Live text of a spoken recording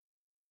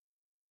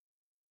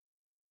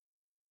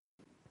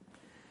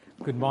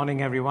Good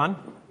morning, everyone.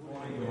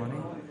 Good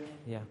morning.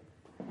 Yeah.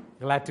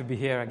 Glad to be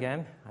here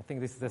again. I think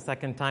this is the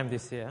second time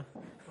this year.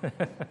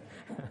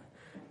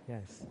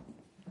 Yes.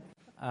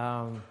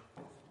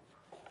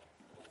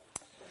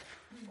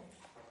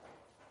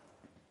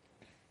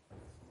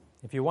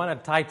 If you want a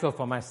title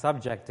for my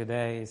subject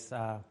today, is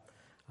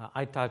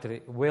I titled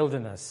it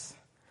Wilderness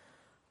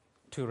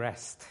to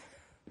Rest.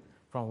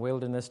 From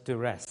wilderness to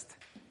rest.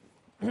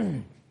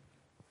 When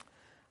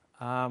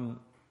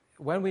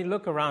we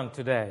look around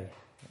today,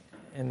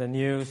 in the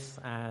news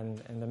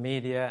and in the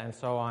media and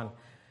so on,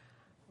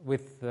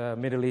 with the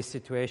Middle East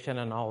situation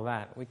and all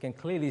that, we can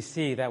clearly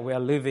see that we are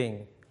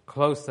living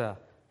closer,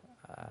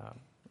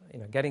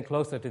 getting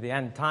closer to the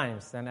end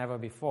times than ever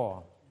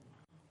before.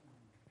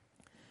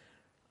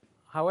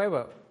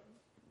 However,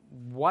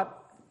 what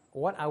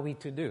are we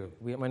to do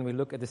when we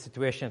look at the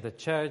situation of the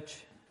church,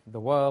 the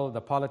world,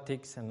 the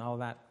politics, and all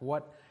that?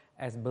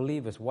 As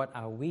believers, what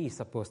are we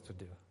supposed to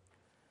do?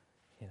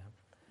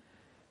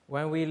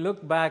 When we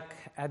look back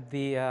at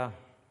the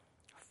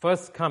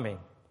first coming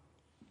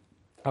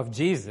of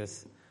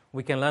Jesus,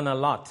 we can learn a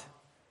lot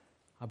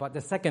about the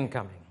second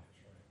coming.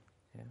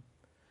 Yeah.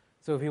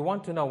 So if you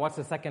want to know what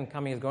the second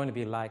coming is going to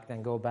be like,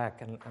 then go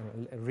back and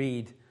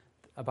read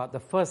about the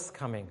first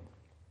coming.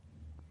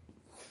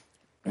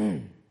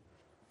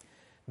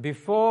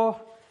 Before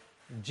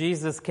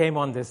Jesus came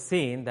on the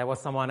scene, there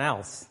was someone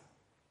else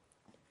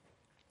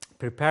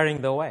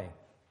preparing the way.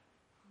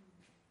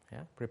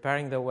 Yeah?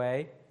 Preparing the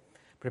way.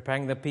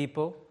 Preparing the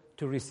people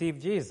to receive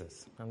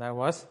Jesus. And that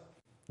was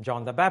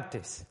John the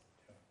Baptist.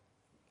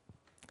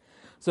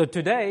 So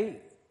today,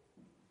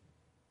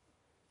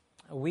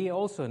 we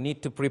also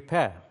need to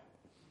prepare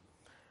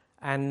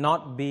and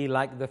not be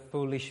like the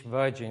foolish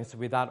virgins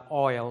without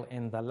oil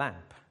in the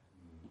lamp.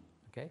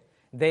 Okay?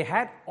 They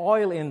had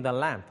oil in the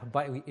lamp,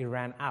 but it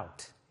ran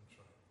out.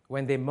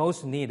 When they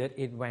most needed,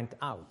 it went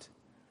out.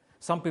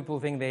 Some people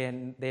think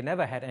they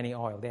never had any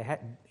oil. They had,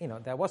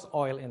 there was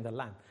oil in the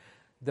lamp.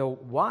 The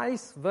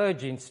wise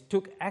virgins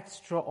took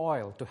extra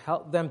oil to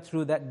help them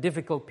through that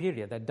difficult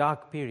period, that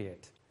dark period.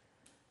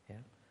 Yeah?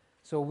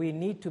 So we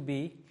need to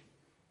be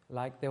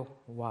like the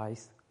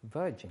wise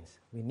virgins.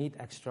 We need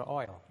extra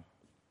oil.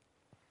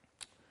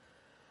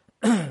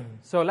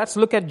 So let's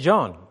look at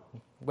John.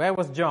 Where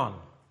was John?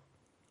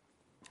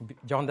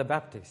 John the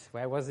Baptist.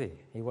 Where was he?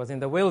 He was in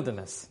the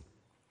wilderness.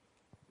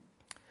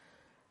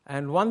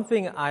 And one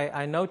thing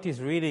I noticed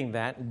reading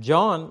that,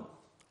 John,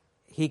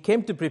 he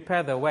came to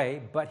prepare the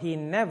way, but he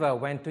never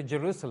went to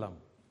Jerusalem.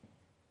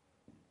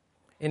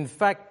 In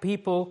fact,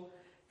 people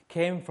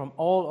came from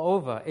all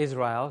over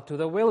Israel to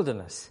the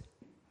wilderness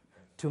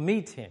to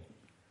meet him.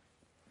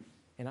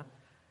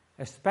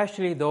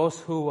 Especially those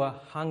who were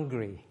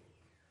hungry.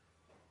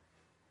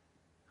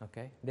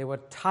 Okay? They were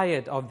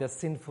tired of their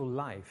sinful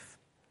life.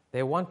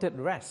 They wanted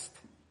rest.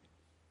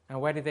 And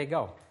where did they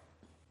go?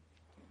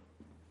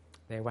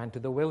 They went to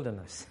the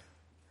wilderness.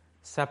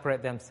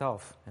 Separate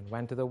themselves and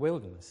went to the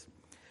wilderness.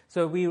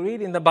 So we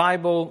read in the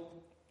Bible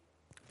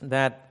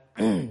that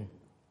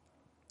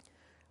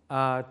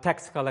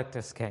tax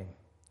collectors came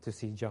to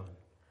see John.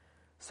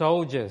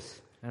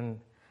 Soldiers and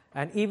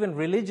even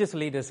religious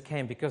leaders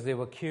came because they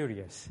were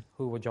curious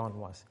who John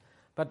was.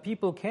 But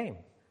people came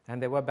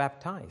and they were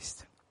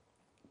baptized.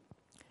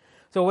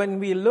 So when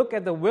we look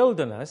at the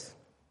wilderness,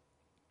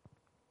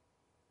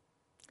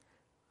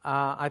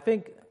 I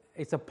think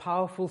it's a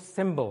powerful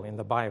symbol in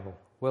the Bible.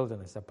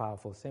 Wilderness is a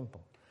powerful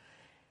symbol.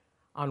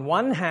 On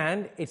one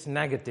hand, it's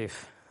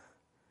negative,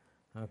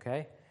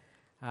 okay,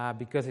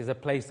 because it's a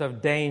place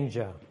of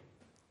danger,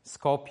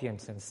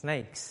 scorpions and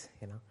snakes,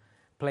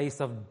 place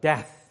of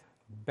death,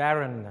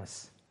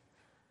 barrenness,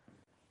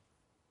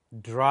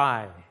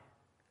 dry,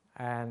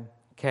 and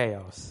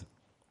chaos.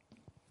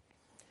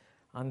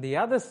 On the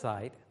other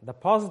side, the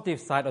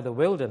positive side of the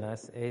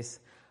wilderness is,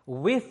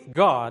 with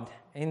God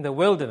in the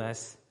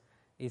wilderness,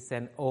 it's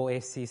an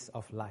oasis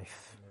of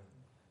life.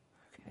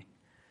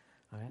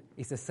 Right?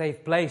 It's a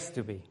safe place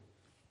to be,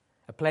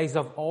 a place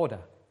of order.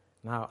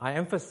 Now, I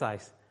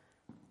emphasize,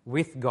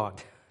 with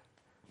God,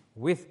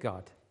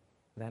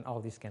 then all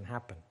this can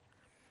happen.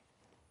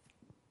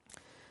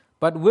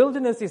 But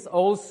wilderness is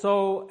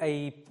also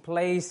a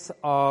place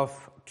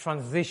of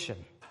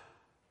transition.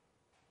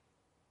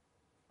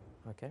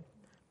 Okay?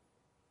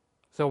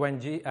 So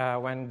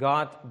when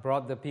God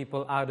brought the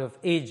people out of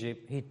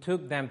Egypt, He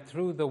took them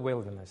through the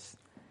wilderness.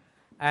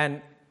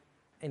 And,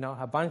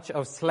 a bunch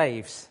of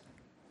slaves,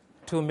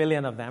 2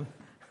 million of them,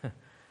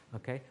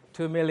 okay,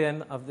 2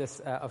 million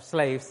of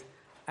slaves,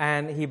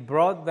 and He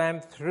brought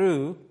them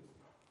through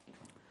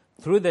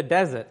the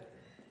desert,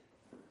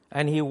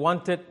 and He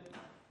wanted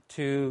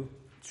to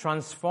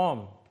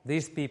transform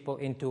these people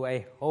into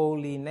a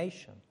holy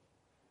nation.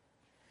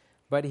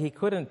 But He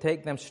couldn't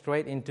take them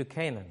straight into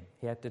Canaan.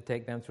 He had to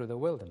take them through the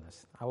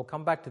wilderness. I will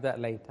come back to that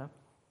later.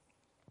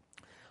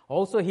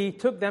 Also, He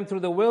took them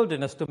through the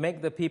wilderness to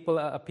make the people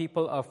a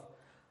people of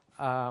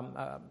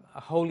a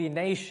holy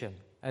nation,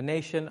 a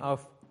nation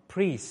of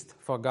priests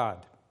for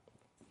God.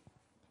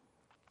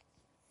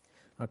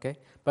 Okay?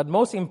 But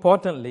most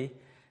importantly,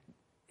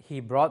 He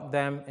brought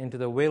them into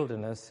the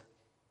wilderness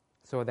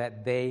so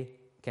that they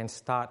can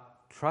start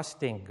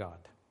trusting God.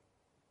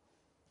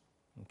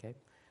 Okay?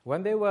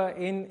 When they were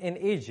in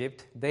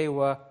Egypt, they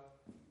were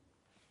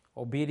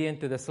obedient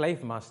to the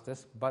slave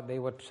masters, but they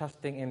were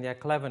trusting in their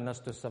cleverness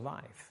to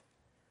survive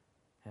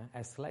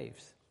as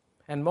slaves.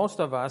 And most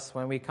of us,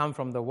 when we come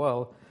from the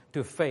world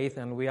to faith,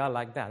 and we are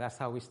like that, that's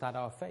how we start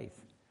our faith.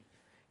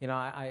 You know,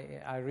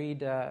 I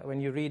read,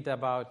 when you read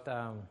about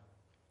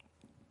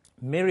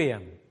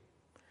Miriam,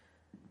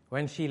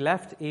 when she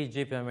left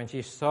Egypt and when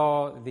she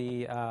saw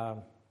the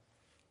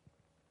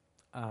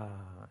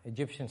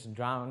Egyptians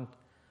drowned,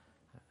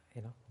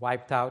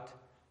 wiped out,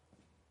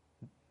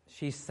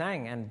 she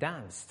sang and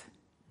danced.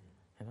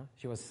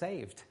 She was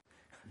saved.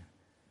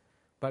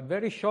 But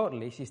very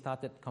shortly, she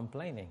started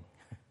complaining,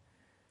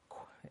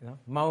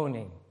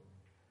 moaning.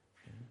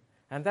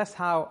 And that's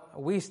how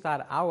we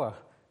start our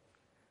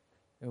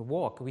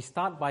walk. We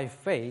start by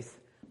faith,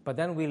 but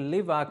then we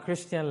live our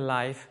Christian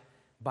life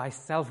by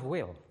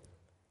self-will,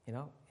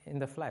 in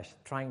the flesh,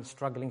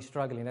 struggling.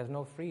 There's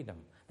no freedom.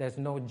 There's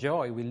no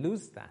joy. We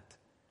lose that.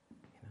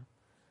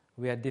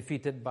 We are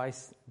defeated by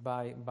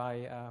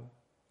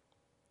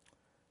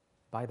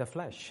the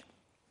flesh.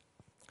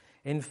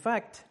 In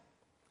fact,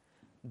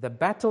 the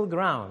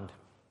battleground,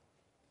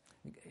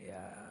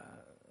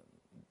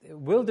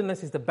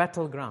 wilderness is the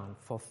battleground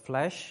for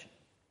flesh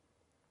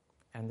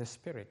and the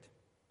spirit.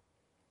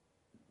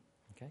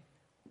 Okay?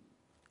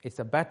 It's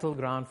a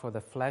battleground for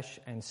the flesh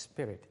and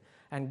spirit.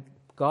 And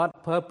God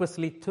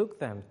purposely took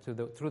them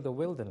through the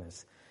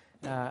wilderness.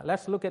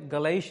 Let's look at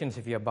Galatians,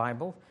 if you have a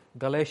Bible.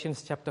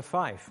 Galatians chapter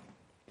 5.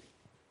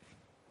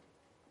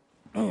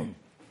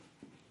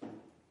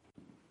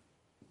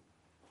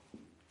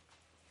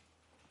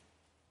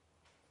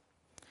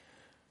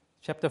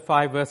 Chapter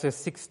 5, verses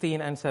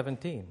 16 and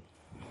 17.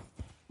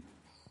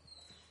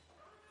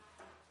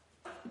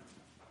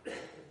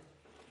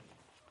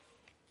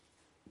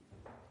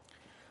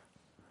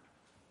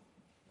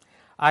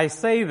 I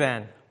say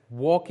then,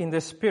 walk in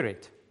the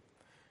Spirit,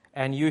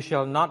 and you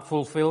shall not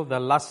fulfill the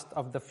lust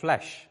of the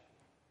flesh.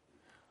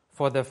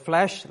 For the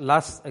flesh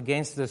lusts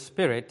against the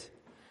Spirit,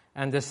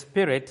 and the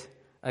Spirit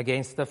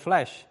against the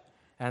flesh.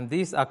 And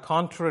these are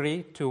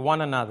contrary to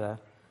one another,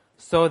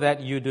 so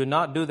that you do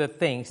not do the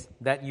things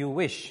that you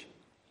wish.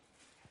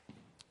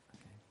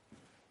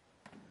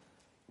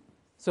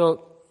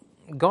 So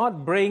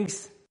God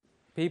brings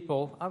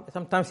people,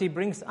 sometimes He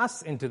brings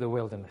us into the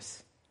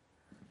wilderness.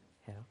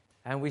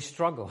 And we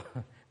struggle.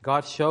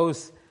 God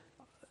shows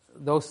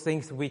those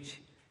things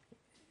which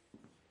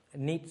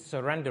need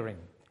surrendering,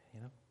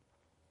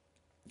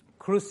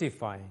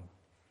 crucifying.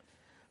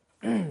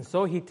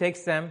 So He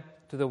takes them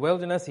to the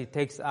wilderness. He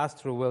takes us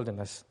through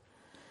wilderness.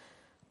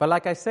 But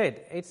like I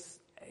said,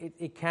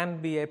 it can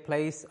be a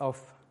place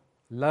of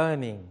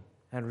learning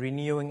and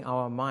renewing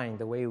our mind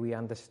the way we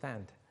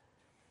understand.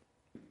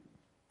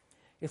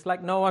 It's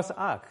like Noah's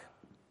Ark.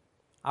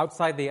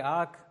 Outside the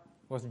ark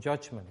was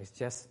judgment. It's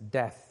just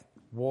death,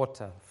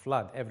 water,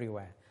 flood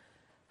everywhere.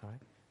 All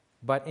right?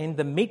 But in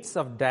the midst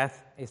of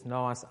death is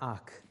Noah's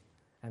Ark.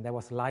 And there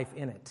was life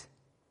in it.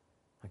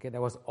 Okay,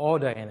 there was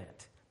order in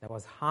it. There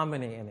was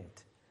harmony in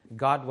it.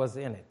 God was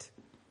in it.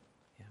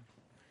 Yeah.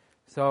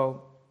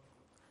 So,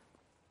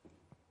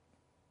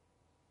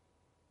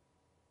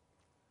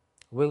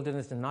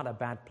 wilderness is not a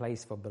bad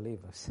place for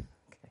believers.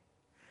 Okay.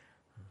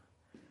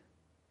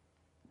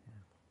 Yeah.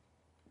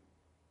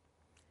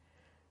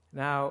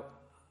 Now,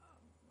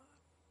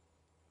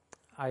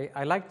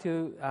 I like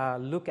to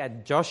look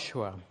at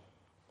Joshua.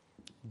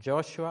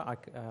 Joshua,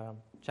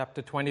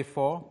 chapter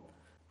 24,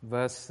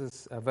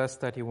 verse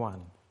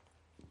 31.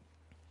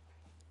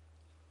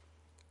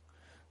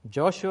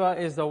 Joshua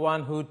is the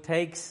one who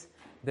takes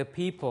the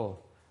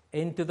people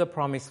into the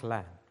promised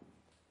land.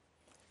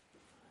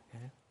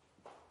 Okay.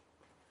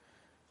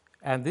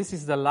 And this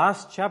is the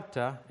last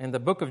chapter in the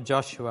book of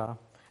Joshua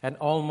and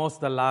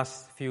almost the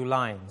last few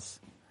lines.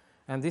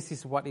 And this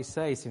is what it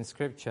says in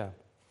Scripture.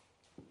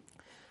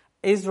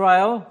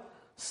 Israel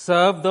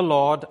served the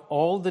Lord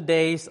all the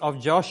days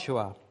of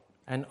Joshua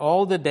and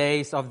all the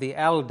days of the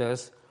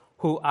elders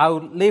who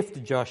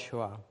outlived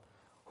Joshua,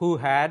 who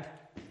had,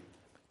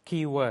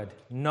 keyword,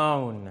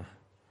 known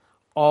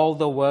all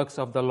the works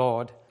of the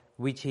Lord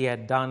which He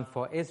had done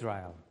for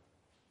Israel.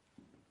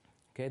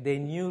 Okay, they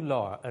knew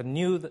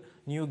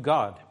knew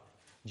God.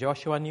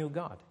 Joshua knew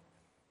God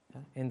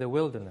in the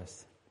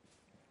wilderness.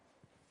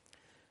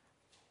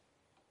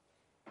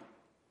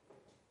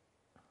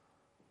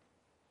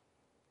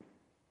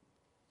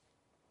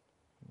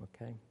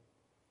 Okay.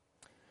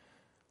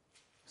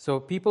 So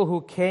people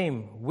who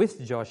came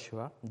with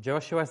Joshua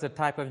is the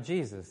type of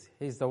Jesus.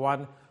 He's the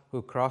one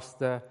who crossed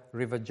the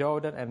River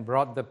Jordan and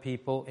brought the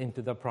people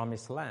into the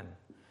promised land.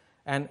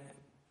 And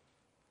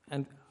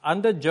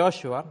under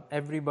Joshua,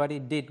 everybody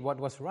did what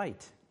was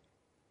right.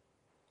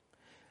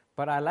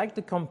 But I like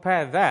to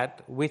compare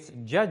that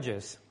with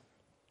Judges.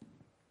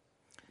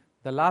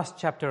 The last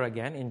chapter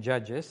again in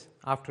Judges,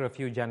 after a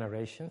few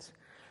generations,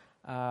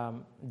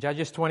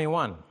 Judges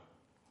 21.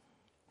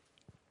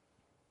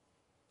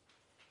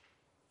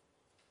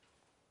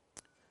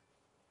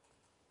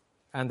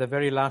 and the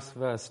very last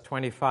verse,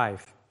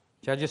 25.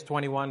 Judges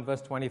 21,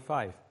 verse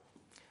 25.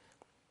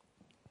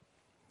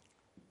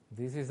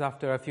 This is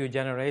after a few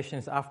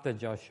generations after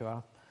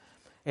Joshua.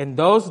 In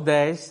those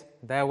days,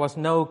 there was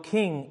no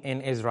king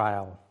in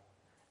Israel.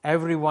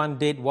 Everyone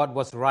did what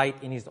was right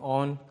in his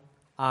own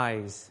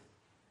eyes.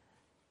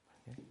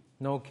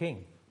 No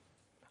king.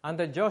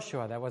 Under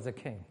Joshua, there was a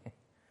king.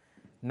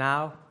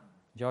 Now,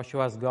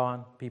 Joshua's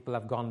gone. People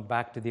have gone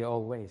back to their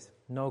old ways.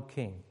 No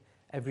king.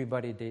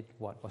 Everybody did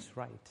what was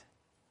right.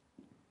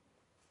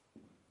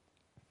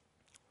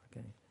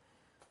 Okay.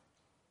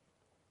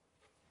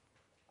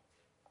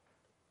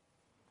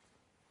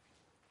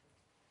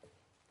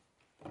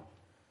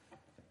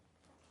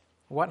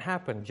 What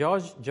happened?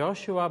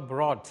 Joshua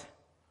brought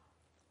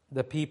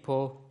the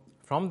people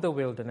from the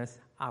wilderness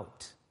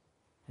out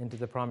into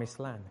the promised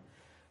land.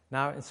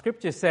 Now,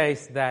 Scripture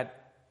says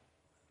that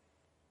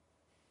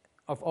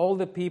of all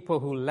the people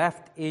who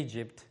left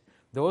Egypt,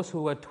 those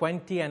who were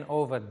 20 and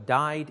over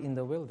died in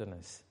the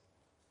wilderness.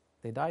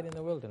 They died in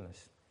the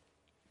wilderness.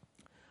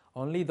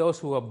 Only those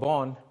who were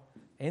born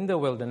in the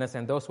wilderness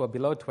and those who were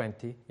below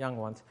 20, young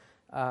ones,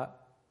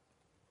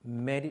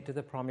 made it to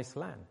the promised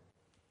land.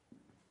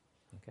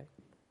 Okay?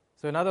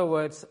 So in other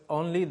words,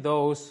 only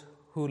those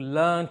who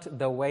learned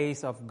the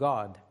ways of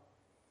God,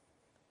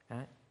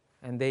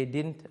 and they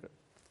didn't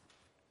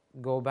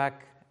go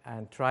back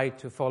and try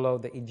to follow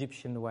the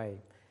Egyptian way.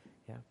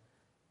 Yeah?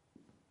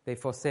 They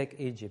forsake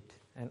Egypt,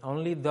 and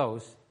only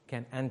those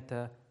can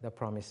enter the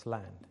promised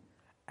land,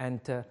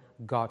 enter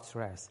God's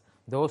rest.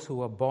 Those who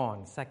were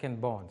born,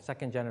 second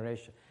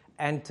generation,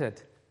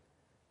 entered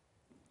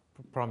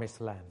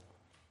promised land.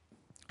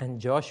 And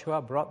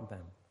Joshua brought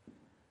them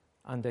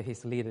under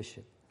his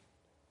leadership.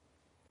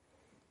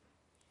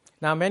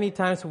 Now, many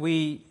times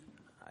we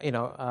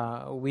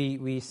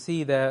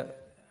see that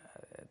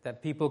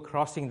people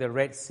crossing the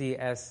Red Sea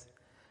as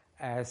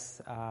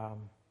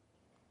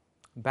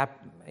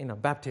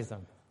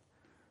baptism,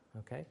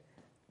 okay?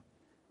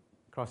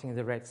 Crossing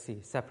the Red Sea,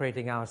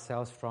 separating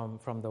ourselves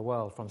from the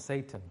world, from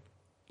Satan.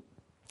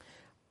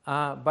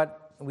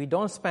 But we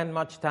don't spend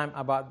much time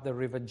about the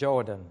River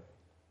Jordan.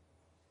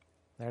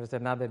 There is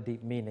another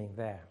deep meaning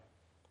there.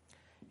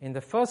 In the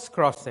first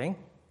crossing,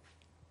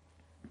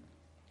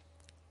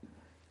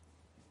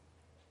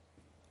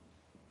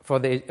 for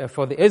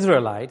the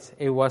Israelites,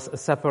 it was a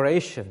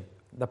separation.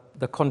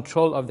 The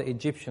control of the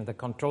Egyptians, the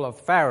control of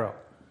Pharaoh,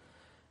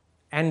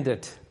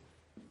 ended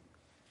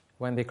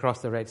when they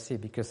crossed the Red Sea,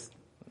 because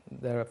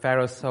the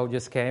Pharaoh's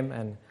soldiers came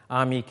and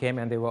army came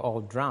and they were all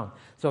drowned.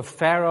 So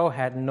Pharaoh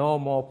had no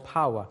more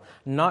power.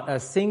 Not a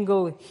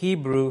single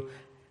Hebrew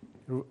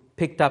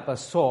picked up a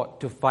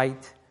sword to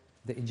fight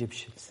the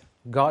Egyptians.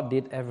 God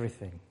did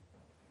everything.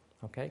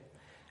 Okay?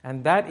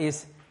 And that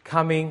is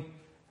coming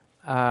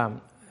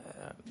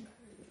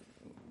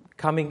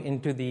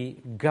into the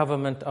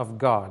government of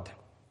God.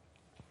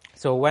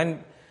 So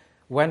when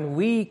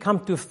we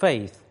come to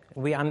faith,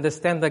 we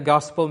understand the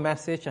gospel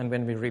message, and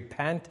when we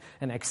repent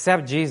and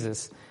accept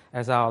Jesus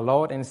as our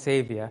Lord and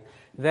Savior,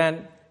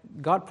 then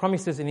God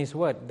promises in His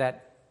Word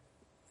that,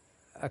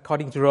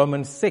 according to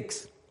Romans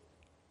 6,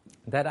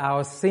 that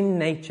our sin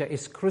nature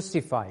is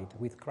crucified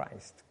with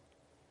Christ.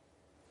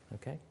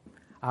 Okay?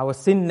 Our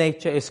sin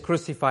nature is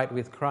crucified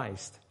with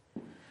Christ.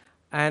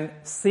 And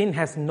sin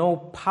has no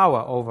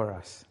power over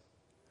us.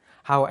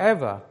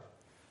 However,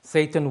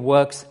 Satan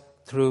works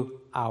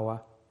through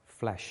our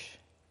flesh.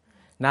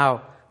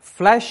 Now,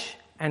 flesh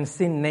and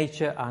sin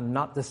nature are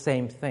not the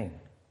same thing.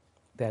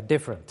 They're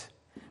different.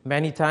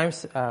 Many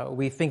times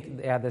we think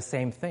they are the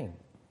same thing.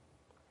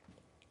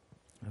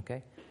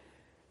 Okay?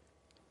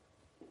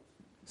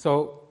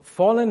 So,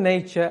 fallen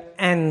nature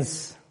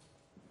ends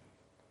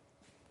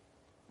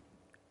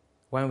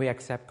when we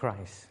accept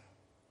Christ.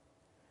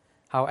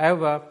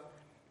 However,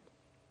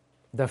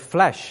 the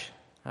flesh,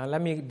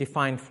 let me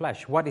define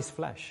flesh. What is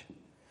flesh?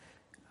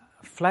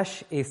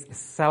 Flesh is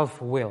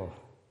self-will.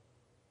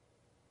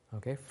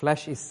 Okay?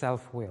 Flesh is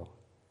self-will,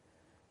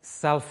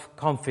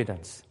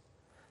 self-confidence,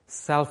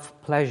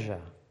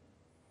 self-pleasure.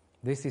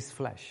 This is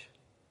flesh.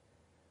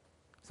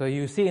 So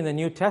you see in the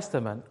New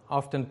Testament,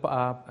 often,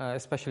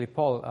 especially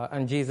Paul,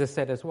 and Jesus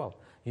said as well,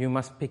 you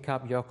must pick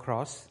up your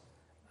cross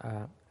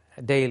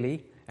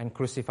daily and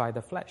crucify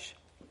the flesh.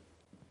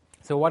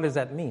 So what does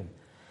that mean?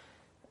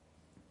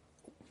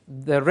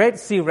 The Red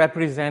Sea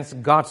represents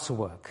God's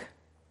work.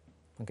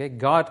 Okay?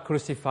 God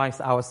crucifies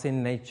our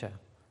sin nature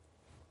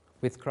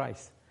with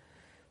Christ.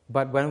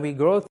 But when we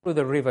go through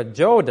the River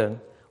Jordan,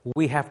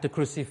 we have to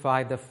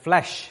crucify the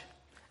flesh.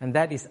 And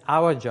that is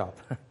our job.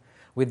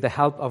 With the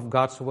help of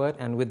God's Word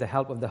and with the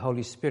help of the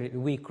Holy Spirit,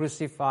 we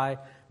crucify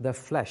the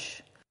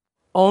flesh.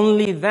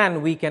 Only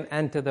then we can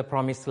enter the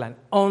promised land.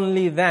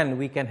 Only then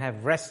we can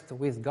have rest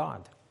with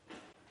God.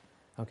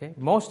 Okay?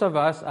 Most of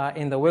us are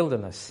in the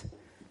wilderness,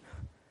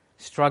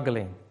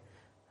 struggling.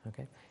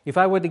 Okay? If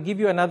I were to give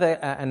you another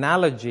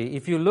analogy,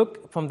 if you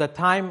look from the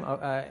time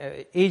of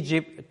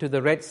Egypt to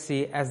the Red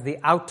Sea as the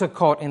outer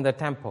court in the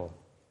temple.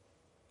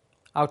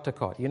 Outer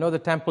court. You know the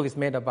temple is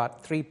made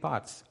about 3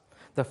 parts.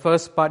 The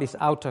first part is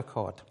outer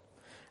court.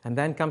 And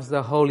then comes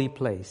the holy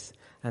place.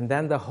 And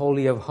then the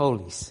Holy of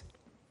Holies.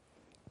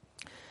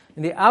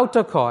 In the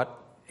outer court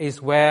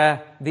is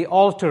where the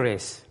altar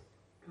is.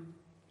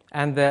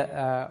 And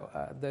the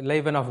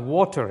laver of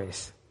water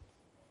is.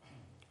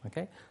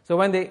 Okay? So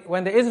when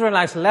the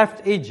Israelites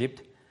left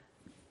Egypt,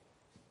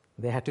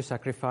 they had to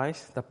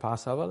sacrifice the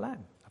Passover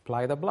lamb,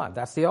 apply the blood.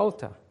 That's the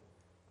altar.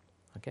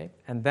 Okay?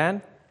 And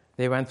then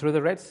they went through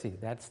the Red Sea.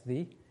 That's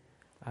the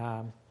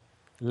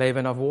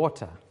laver of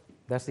water.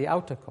 That's the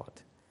outer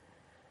court.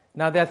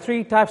 Now there are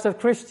three types of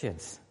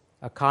Christians: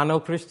 a carnal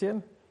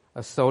Christian,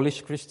 a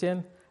soulish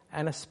Christian,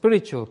 and a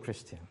spiritual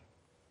Christian.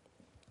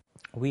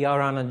 We are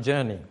on a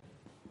journey.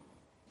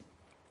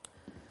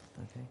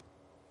 Okay.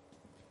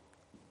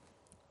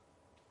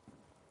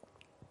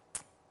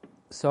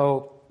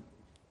 So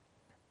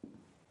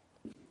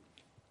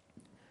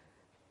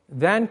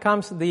then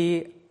comes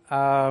the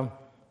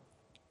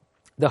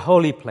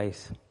holy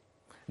place.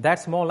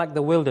 That's more like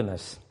the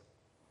wilderness.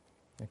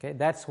 Okay,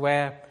 that's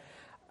where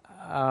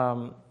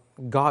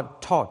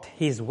God taught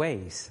His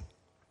ways.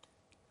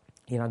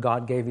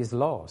 God gave His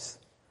laws.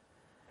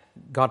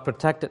 God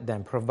protected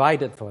them,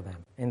 provided for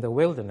them in the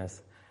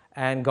wilderness.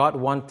 And God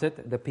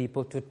wanted the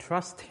people to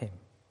trust Him.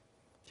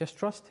 Just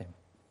trust Him.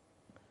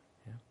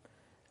 Yeah.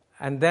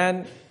 And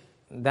then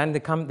they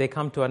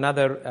come to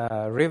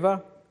another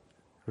river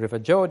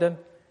Jordan,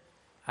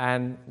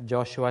 and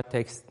Joshua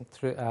takes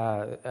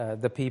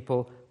the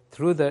people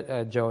through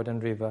the Jordan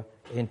River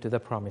into the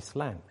Promised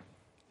Land.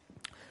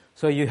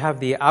 So you have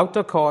the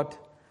outer court,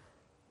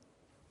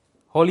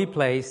 holy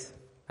place,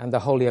 and the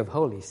Holy of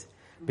Holies.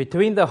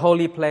 Between the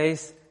holy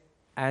place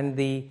and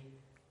the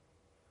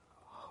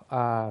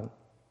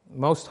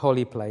most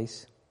holy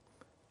place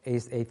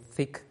is a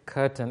thick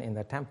curtain in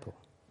the temple.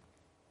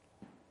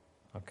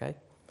 Okay?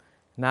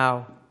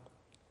 Now,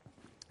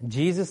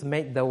 Jesus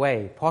made the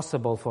way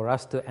possible for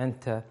us to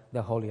enter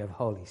the Holy of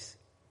Holies.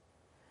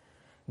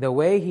 The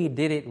way He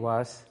did it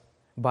was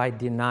by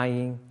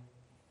denying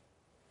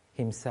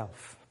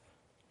Himself.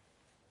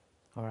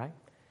 All right?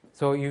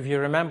 So if you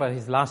remember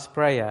His last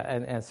prayer,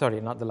 and sorry,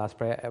 not the last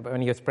prayer, but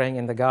when He was praying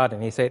in the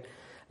garden, He said,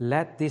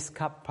 "Let this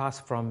cup pass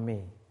from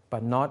me,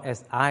 but not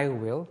as I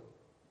will,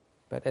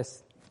 but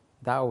as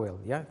Thou will."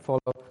 Yeah?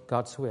 Follow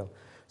God's will.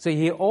 So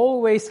He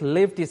always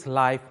lived His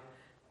life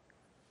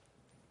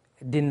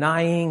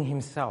denying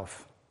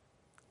Himself.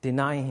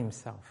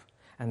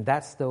 And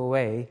that's the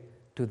way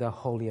to the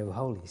Holy of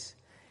Holies.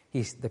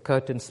 The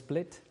curtain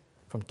split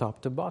from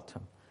top to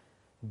bottom.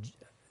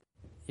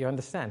 You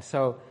understand?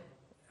 So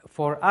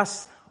for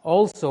us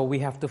also, we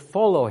have to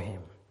follow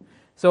Him.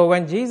 So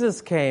when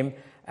Jesus came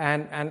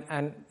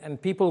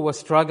and people were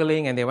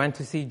struggling and they went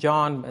to see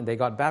John and they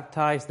got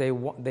baptized, they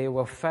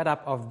were fed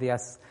up of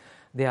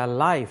their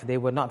life. They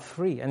were not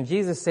free. And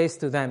Jesus says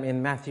to them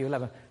in Matthew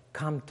 11,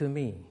 "Come to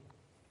me.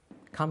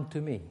 Come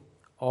to me,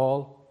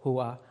 all who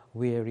are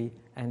weary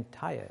and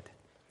tired."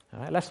 All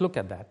right, let's look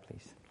at that,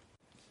 please.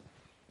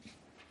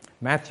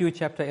 Matthew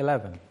chapter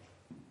 11.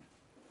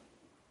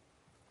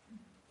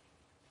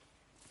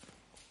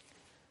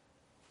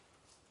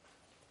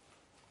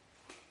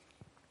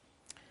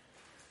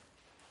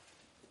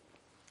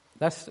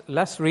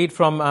 Let's read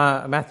from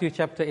Matthew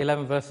chapter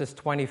 11, verses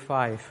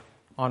 25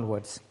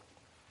 onwards.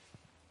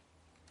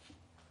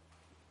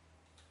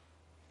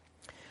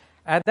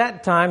 At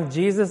that time,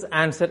 Jesus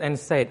answered and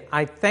said,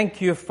 "I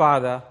thank you,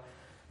 Father,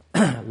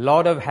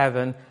 Lord of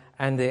heaven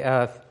and the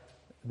earth,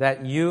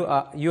 that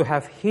you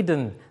have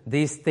hidden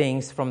these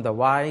things from the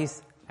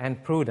wise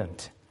and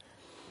prudent,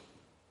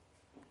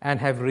 and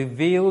have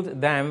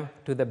revealed them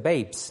to the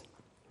babes."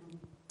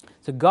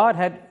 So God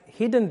had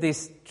hidden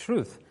this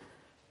truth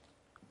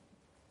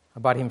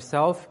about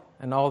Himself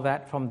and all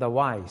that from the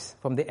wise,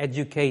 from the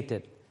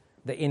educated,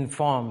 the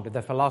informed,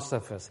 the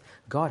philosophers.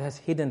 God has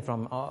hidden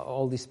from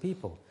all these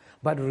people,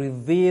 but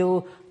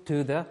reveal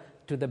to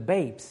the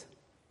babes.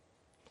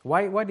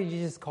 Why did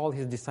Jesus call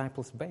His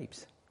disciples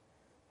babes?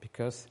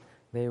 Because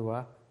they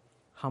were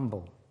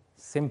humble,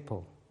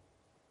 simple,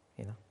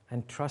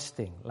 and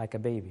trusting like a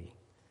baby.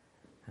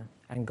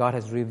 And God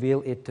has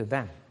revealed it to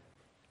them.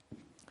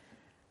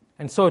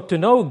 And so to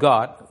know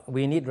God,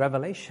 we need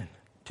revelation.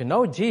 To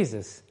know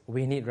Jesus,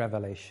 we need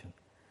revelation.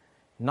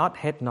 Not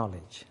head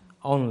knowledge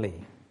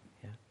only.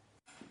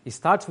 It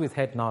starts with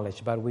head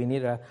knowledge, but we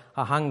need a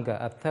hunger,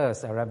 a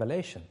thirst, a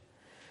revelation.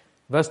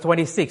 Verse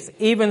 26,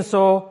 "Even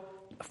so,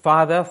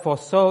 Father, for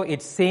so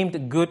it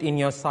seemed good in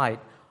your sight.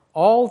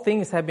 All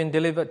things have been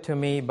delivered to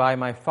me by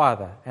my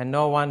Father, and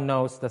no one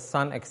knows the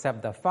Son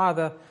except the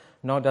Father,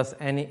 nor does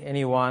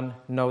anyone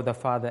know the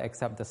Father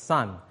except the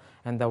Son,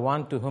 and the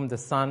one to whom the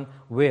Son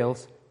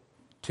wills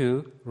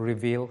to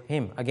reveal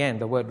Him." Again,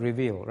 the word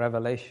reveal,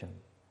 revelation.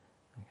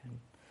 Okay.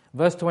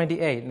 Verse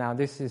 28, now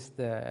this is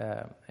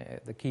the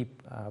key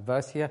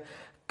verse here.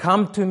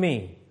 "Come to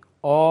me,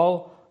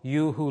 all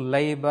you who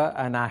labor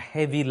and are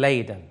heavy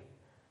laden,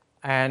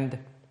 and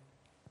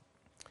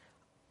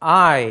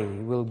I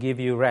will give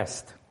you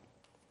rest."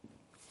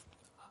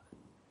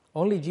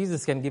 Only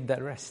Jesus can give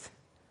that rest.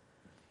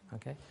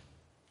 Okay?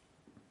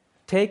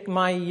 take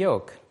my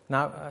yoke.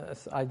 Now,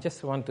 I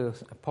just want to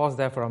pause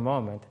there for a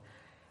moment.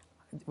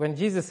 When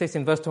Jesus says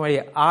in verse 20,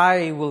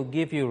 I will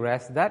give you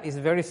rest, that is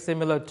very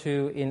similar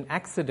to in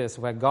Exodus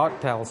where God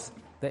tells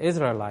the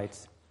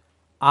Israelites,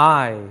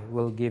 I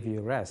will give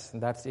you rest.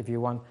 And that's, if you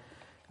want,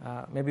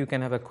 maybe you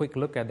can have a quick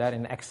look at that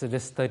in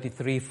Exodus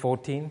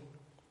 33:14.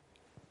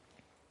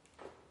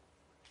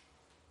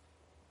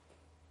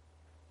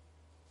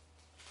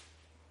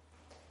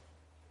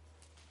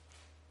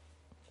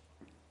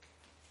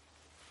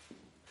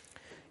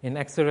 In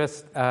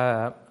Exodus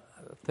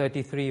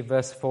 33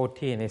 verse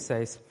 14, it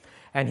says,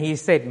 and he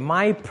said,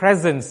 my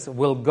presence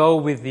will go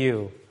with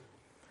you,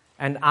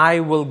 and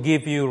I will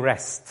give you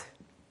rest.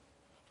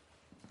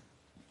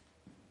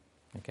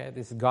 Okay,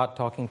 this is God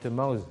talking to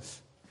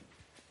Moses.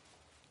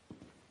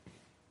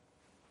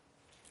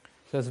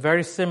 So it's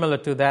very similar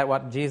to that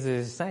what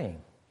Jesus is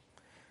saying.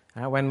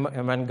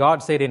 When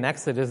God said in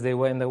Exodus, they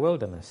were in the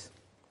wilderness.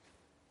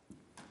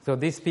 So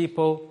these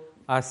people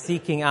are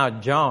seeking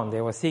out John.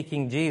 They were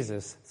seeking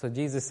Jesus. So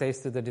Jesus says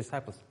to the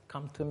disciples,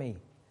 come to me.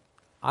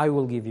 I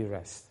will give you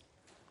rest.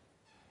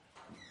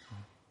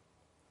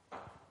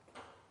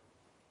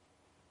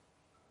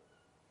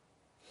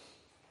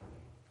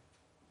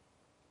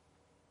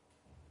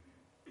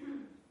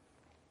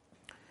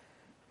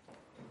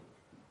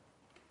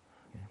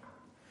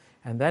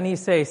 And then he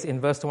says in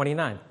verse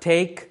 29,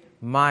 take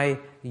my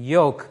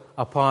yoke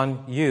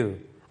upon you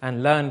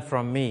and learn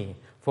from me,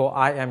 for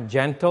I am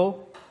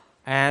gentle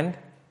and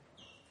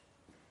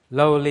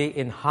lowly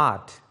in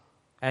heart,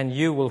 and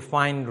you will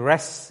find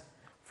rest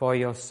for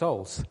your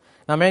souls.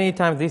 Now, many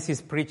times this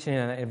is preached in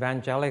an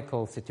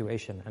evangelical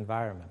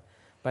environment.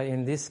 But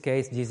in this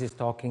case, Jesus is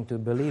talking to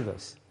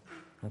believers.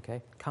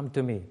 Okay? Come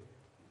to me.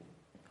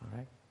 All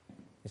right?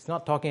 It's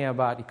not talking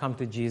about you come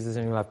to Jesus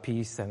and you'll have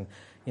peace and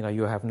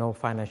you have no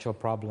financial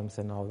problems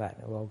and all that.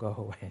 It will go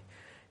away.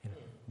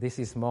 This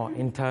is more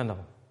internal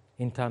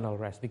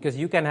rest. Because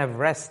you can have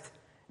rest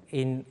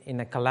in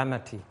a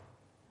calamity.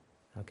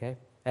 Okay?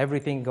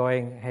 Everything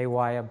going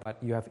haywire, but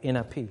you have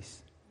inner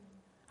peace.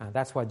 And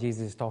that's what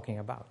Jesus is talking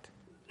about.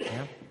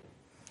 Yeah?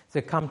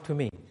 So come to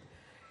me.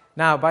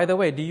 Now, by the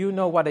way, do you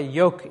know what a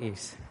yoke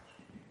is?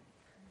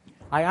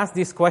 I asked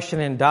this question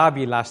in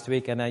Derby last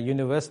week, and a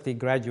university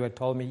graduate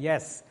told me,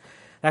 yes,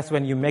 that's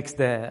when you mix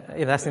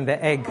that's in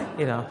the egg,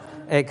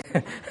 egg.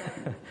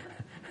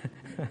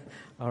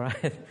 All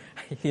right?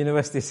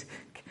 University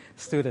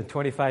student,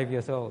 25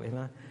 years old,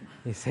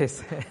 he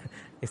says,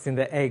 it's in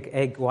the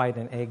egg white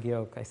and egg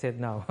yolk. I said,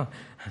 no.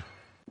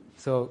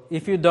 So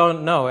if you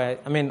don't know,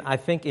 I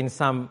think in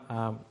some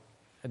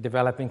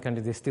developing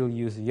countries, they still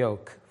use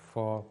yolk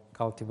for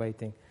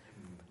cultivating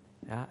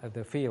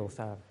the fields.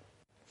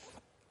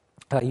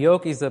 A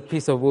yoke is a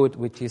piece of wood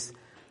which is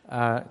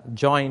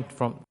joined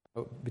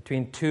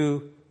between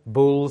two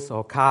bulls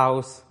or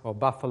cows or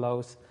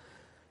buffaloes.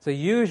 So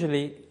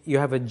usually you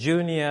have a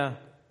junior,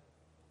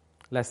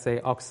 let's say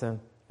oxen,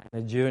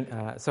 and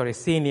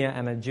senior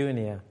and a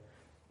junior.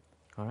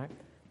 All right.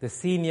 The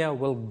senior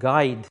will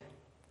guide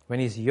when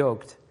he's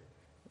yoked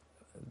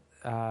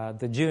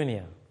the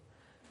junior.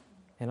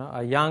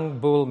 A young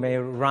bull may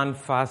run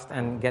fast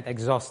and get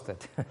exhausted,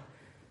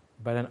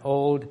 but an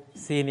old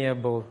senior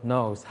bull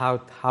knows how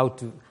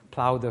to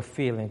plow the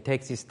field and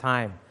takes his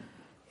time.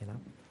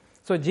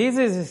 So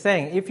Jesus is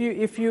saying,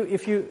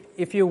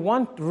 if you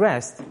want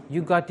rest,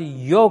 you got to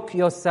yoke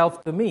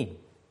yourself to me.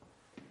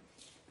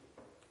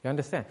 You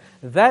understand?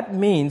 That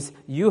means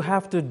you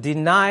have to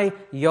deny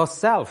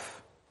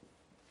yourself.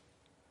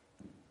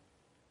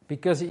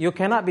 Because you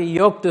cannot be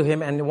yoked to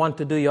him and want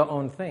to do your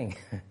own thing.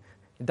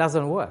 It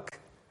doesn't work.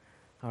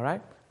 All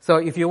right? So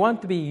if you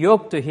want to be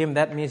yoked to him,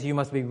 that means you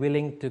must be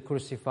willing to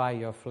crucify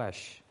your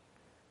flesh.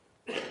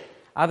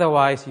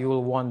 Otherwise, you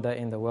will wander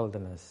in the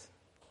wilderness,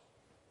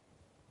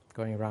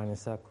 going around in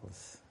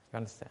circles. You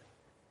understand?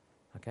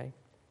 Okay?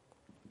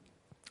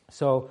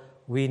 So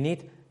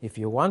if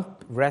you want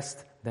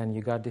rest, then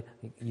you got to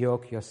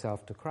yoke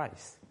yourself to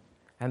Christ.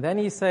 And then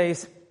he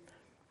says,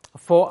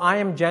 for I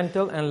am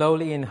gentle and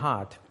lowly in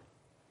heart.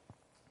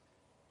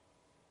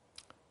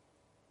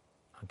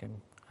 Okay.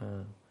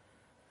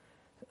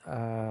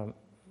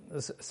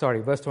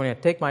 Verse 20.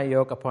 Take my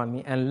yoke upon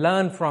me and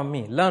learn from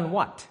me. Learn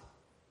what?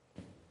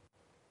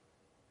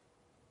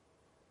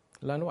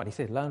 Learn what? He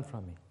said, learn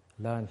from me.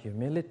 Learn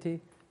humility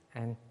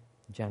and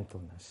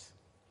gentleness.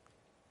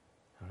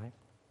 All right?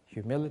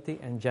 Humility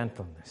and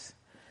gentleness.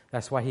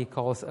 That's why he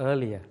calls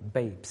earlier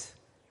babes.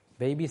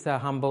 Babies are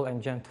humble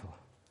and gentle.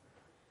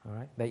 All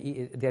right?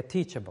 They're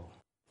teachable.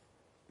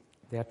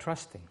 They are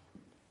trusting.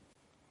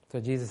 So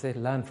Jesus said,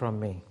 learn from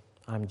me.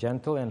 I'm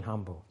gentle and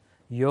humble.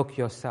 Yoke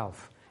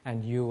yourself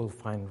and you will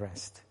find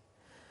rest.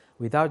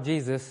 Without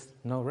Jesus,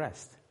 no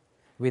rest.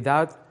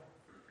 Without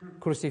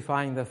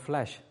crucifying the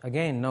flesh,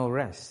 again, no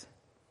rest.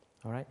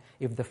 All right?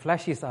 If the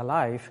flesh is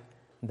alive,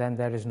 then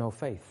there is no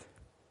faith.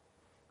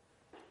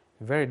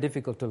 Very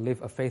difficult to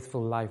live a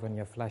faithful life when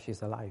your flesh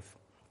is alive.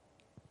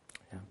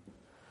 Yeah.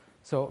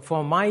 So,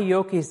 for my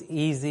yoke is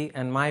easy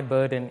and my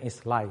burden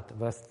is light,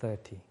 verse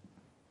 30.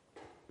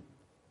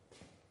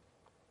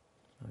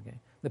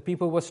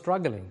 people were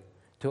struggling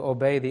to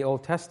obey the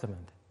Old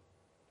Testament.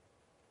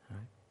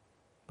 Right?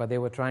 But they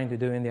were trying to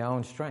do it in their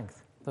own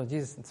strength.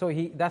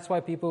 That's why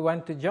people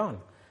went to John.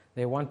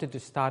 They wanted to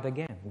start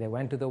again. They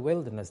went to the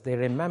wilderness. They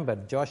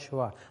remembered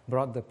Joshua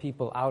brought the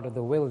people out of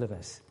the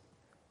wilderness.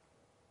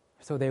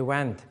 So they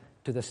went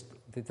to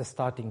the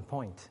starting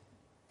point.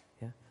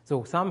 Yeah?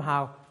 So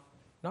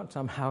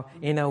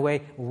in a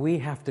way, we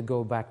have to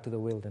go back to the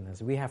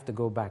wilderness. We have to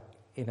go back,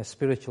 in a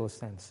spiritual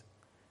sense,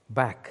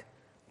 back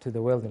to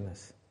the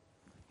wilderness.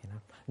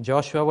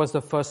 Joshua was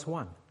the first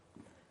one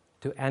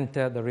to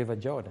enter the River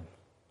Jordan.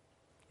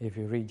 If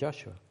you read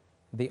Joshua,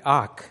 the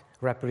ark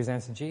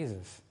represents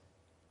Jesus.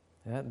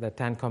 Yeah? The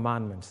 10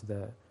 Commandments,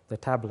 the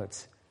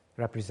tablets,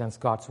 represents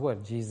God's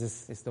word.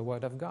 Jesus is the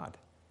word of God.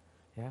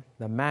 Yeah?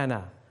 The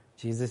manna,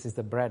 Jesus is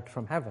the bread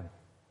from heaven.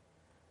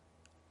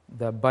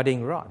 The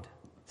budding rod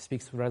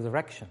speaks of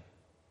resurrection.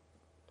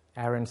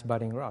 Aaron's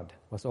budding rod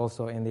was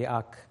also in the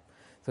ark.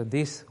 So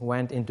this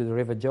went into the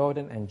River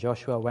Jordan, and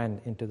Joshua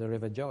went into the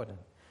River Jordan.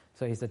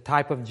 So he's the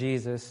type of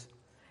Jesus,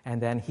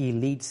 and then he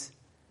leads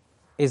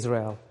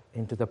Israel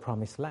into the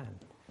promised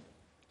land.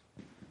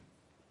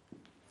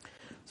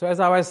 So as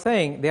I was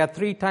saying, there are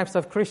 3 types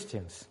of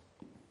Christians.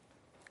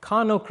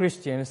 Carnal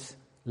Christians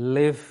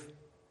live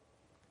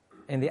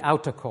in the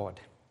outer court.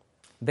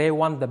 They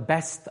want the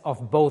best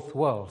of both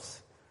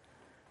worlds.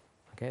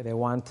 Okay, they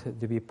want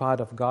to be part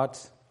of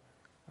God's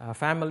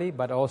family,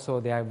 but also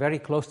they are very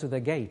close to the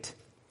gate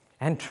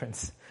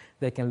entrance.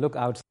 They can look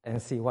out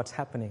and see what's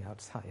happening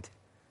outside.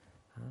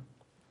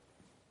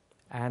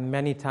 And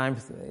many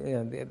times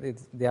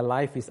their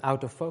life is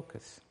out of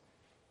focus.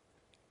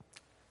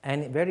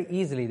 And very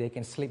easily they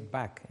can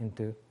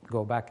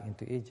go back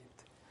into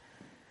Egypt.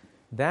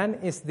 Then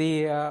is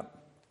the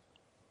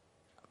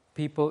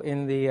people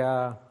in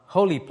the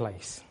holy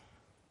place.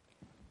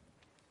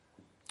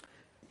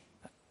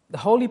 The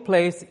holy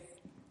place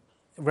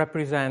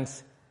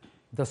represents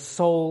the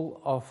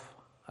soul of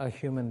a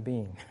human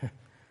being,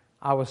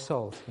 our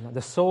souls.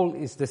 The soul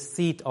is the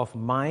seat of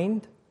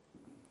mind,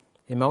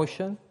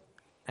 emotion,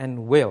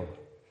 and will.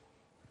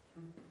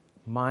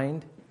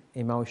 Mind,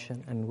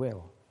 emotion, and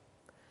will.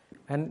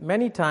 And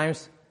many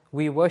times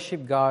we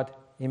worship God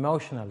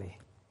emotionally.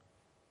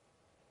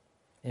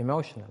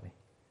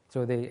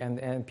 So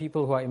and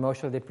people who are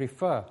emotional, they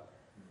prefer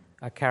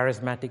a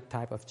charismatic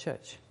type of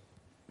church.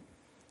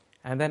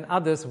 And then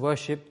others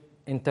worship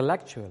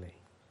intellectually.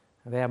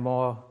 They are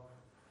more,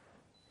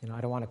 I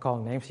don't want to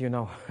call names,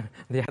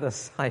 the other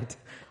side,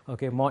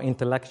 okay, more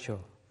intellectual.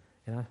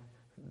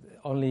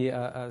 Only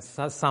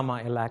some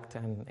are elect,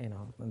 and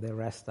the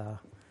rest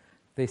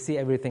they see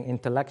everything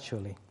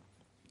intellectually.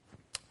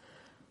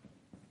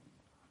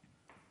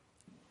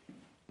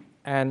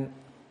 And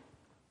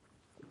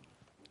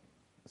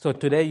so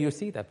today you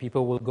see that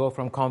people will go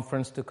from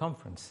conference to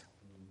conference.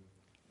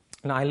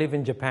 Now I live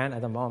in Japan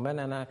at the moment,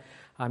 and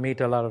I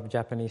meet a lot of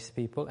Japanese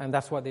people, and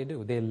that's what they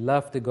do. They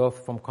love to go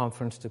from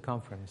conference to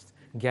conference,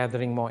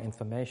 gathering more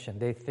information.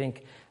 They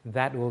think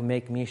that will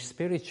make me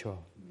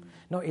spiritual.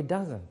 No, it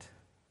doesn't.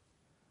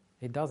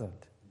 It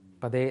doesn't.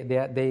 But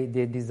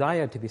they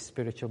desire to be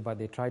spiritual, but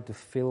they try to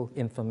fill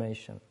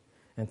information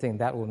and think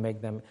that will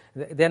make them...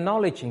 Their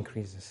knowledge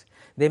increases.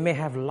 They may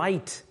have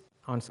light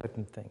on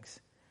certain things.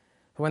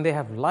 When they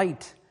have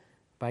light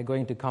by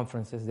going to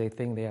conferences, they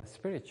think they are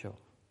spiritual.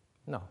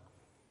 No.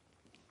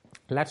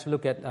 Let's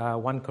look at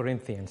 1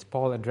 Corinthians.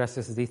 Paul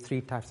addresses these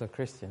 3 types of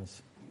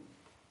Christians.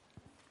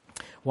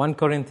 1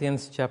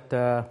 Corinthians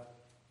chapter...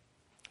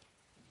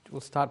 We'll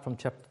start from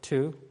chapter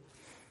 2.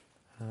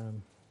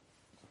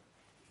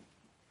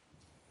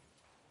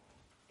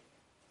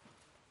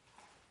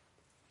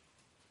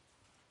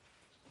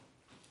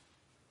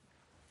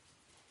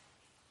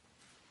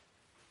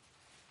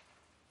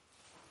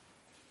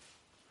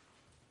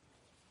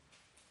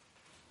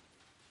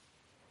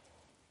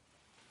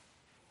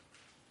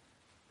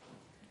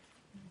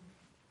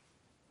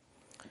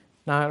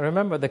 Now,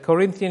 remember, the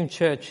Corinthian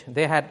church,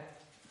 they had,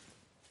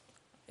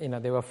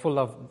 they were full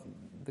of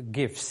the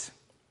gifts.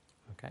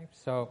 Okay,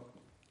 so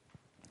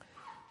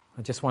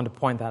I just want to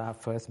point that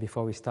out first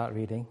before we start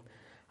reading.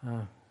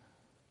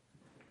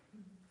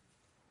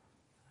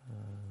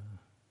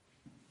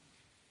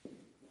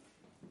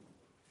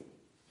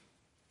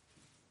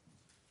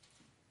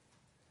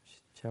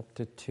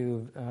 Chapter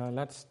 2,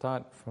 let's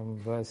start from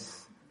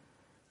verse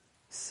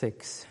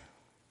 6.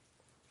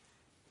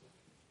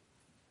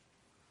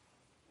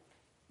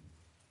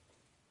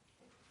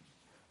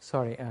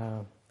 Sorry,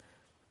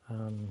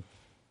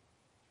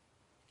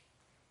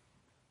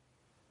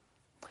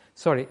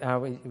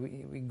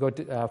 we go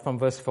to from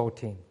verse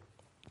 14.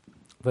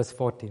 Verse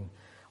 14.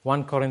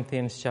 1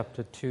 Corinthians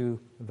chapter 2,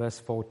 verse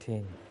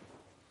 14.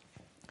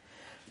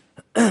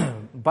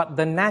 But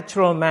the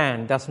natural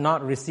man does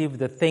not receive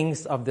the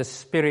things of the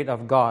Spirit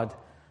of God,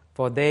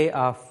 for they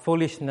are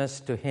foolishness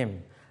to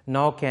him,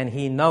 nor can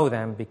he know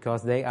them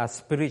because they are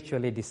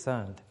spiritually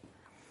discerned.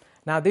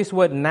 Now this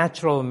word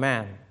natural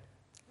man,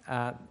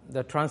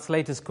 the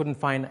translators couldn't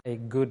find a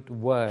good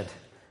word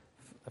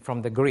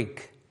from the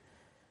Greek.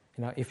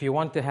 if you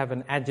want to have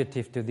an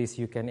adjective to this,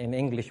 you can, in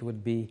English,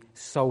 would be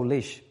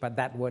soulish, but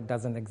that word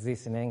doesn't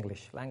exist in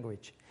English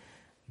language.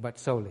 But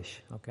soulish,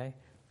 okay?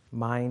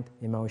 Mind,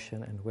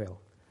 emotion, and will.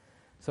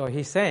 So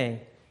he's saying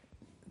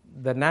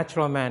the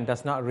natural man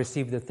does not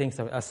receive the things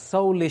of a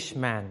soulish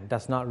man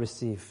does not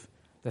receive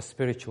the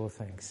spiritual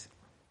things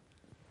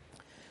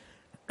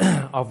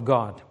of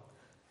God,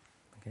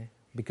 okay?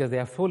 Because they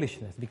are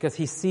foolishness. Because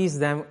he sees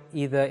them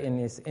either in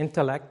his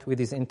intellect, with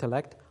his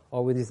intellect,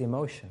 or with his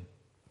emotion.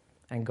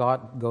 And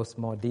God goes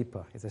more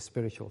deeper. It's a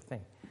spiritual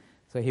thing.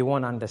 So he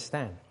won't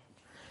understand.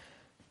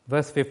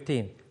 Verse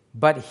 15.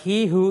 But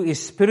he who is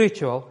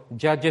spiritual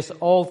judges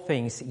all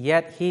things,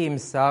 yet he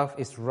himself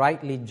is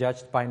rightly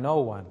judged by no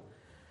one.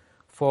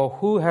 For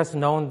who has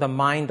known the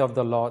mind of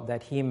the Lord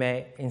that he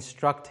may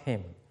instruct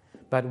him?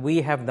 But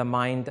we have the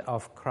mind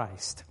of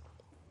Christ.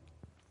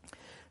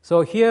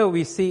 So here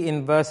we see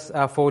in verse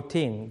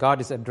 14,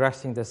 God is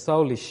addressing the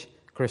soulish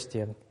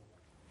Christian.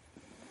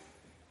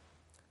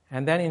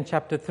 And then in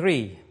chapter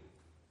 3,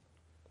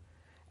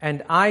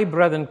 and I,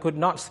 brethren, could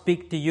not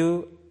speak to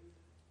you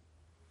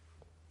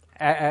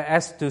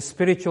as to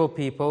spiritual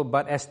people,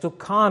 but as to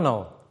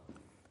carnal,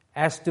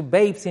 as to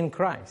babes in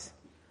Christ.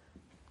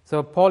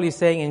 So Paul is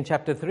saying in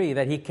chapter 3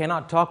 that he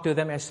cannot talk to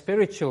them as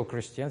spiritual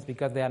Christians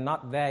because they are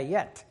not there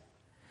yet,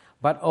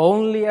 but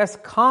only as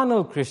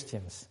carnal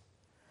Christians.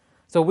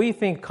 So we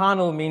think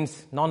carnal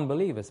means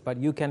non-believers, but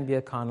you can be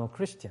a carnal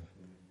Christian,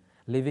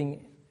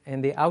 living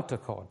in the outer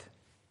court,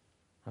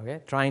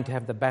 okay, trying to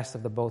have the best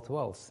of the both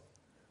worlds.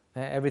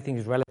 Everything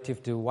is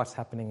relative to what's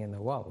happening in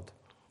the world.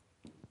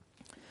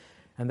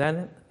 And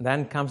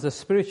then comes the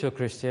spiritual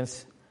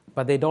Christians,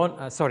 but they don't,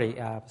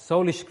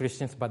 soulish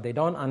Christians, but they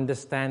don't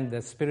understand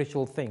the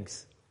spiritual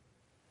things.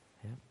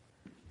 Yeah?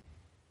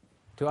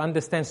 To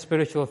understand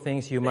spiritual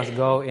things, you must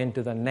go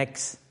into the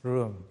next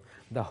room,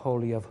 the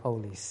Holy of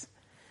Holies,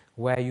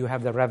 where you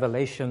have the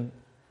revelation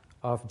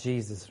of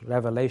Jesus,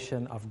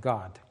 revelation of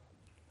God.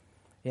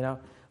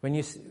 When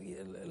you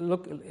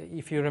look,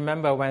 if you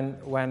remember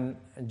when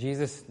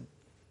Jesus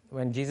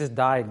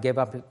died, gave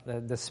up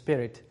the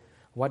Spirit,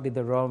 what did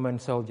the Roman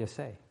soldier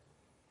say?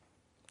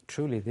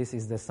 Truly, this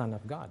is the Son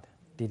of God.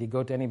 Did he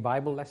go to any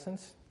Bible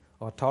lessons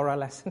or Torah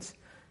lessons?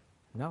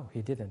 No,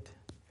 he didn't.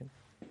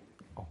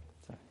 Oh,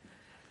 sorry.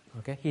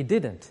 Okay, he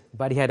didn't,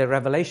 but he had a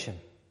revelation.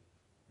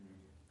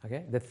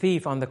 Okay, the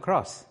thief on the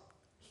cross.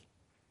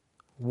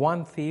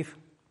 One thief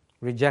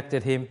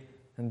rejected him,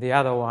 and the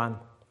other one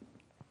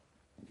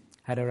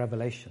had a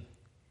revelation.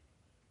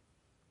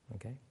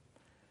 Okay?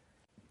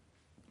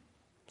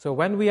 So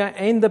when we are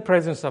in the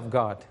presence of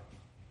God,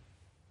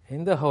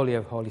 in the Holy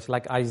of Holies,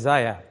 like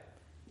Isaiah,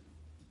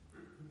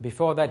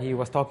 before that he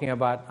was talking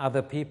about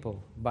other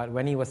people, but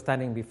when he was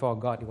standing before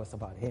God, it was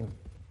about him.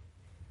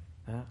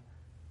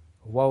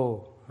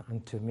 Woe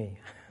unto me.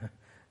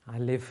 I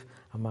live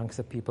amongst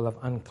the people of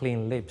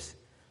unclean lips.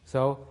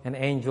 So an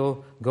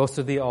angel goes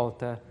to the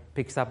altar,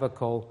 picks up a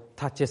coal,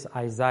 touches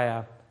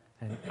Isaiah,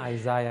 and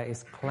Isaiah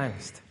is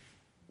cleansed.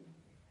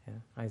 Yeah,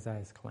 Isaiah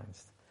is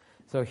cleansed.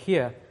 So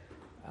here,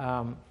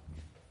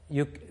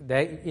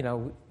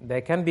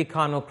 there can be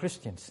carnal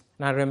Christians.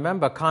 Now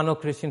remember, carnal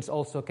Christians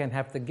also can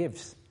have the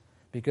gifts,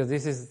 because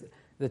this is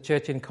the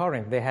church in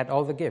Corinth. They had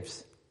all the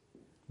gifts,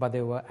 but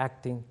they were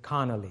acting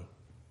carnally,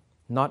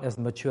 not as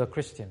mature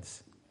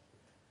Christians.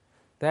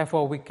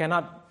 Therefore, we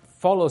cannot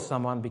follow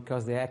someone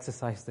because they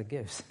exercise the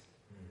gifts.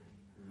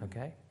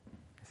 Okay?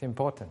 It's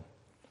important.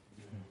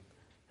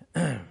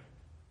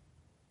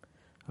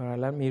 All right,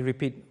 let me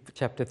repeat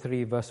chapter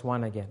 3, verse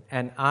 1 again.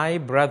 And I,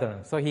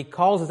 brethren. So he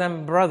calls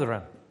them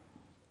brethren.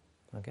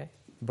 Okay?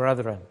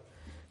 Brethren.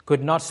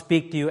 Could not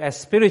speak to you as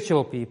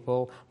spiritual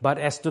people, but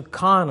as to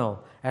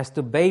carnal, as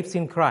to babes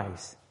in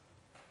Christ.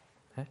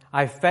 Okay?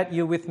 I fed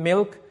you with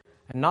milk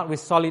and not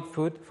with solid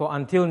food, for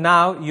until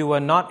now you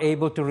were not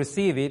able to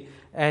receive it,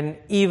 and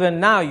even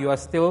now you are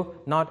still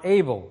not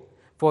able,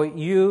 for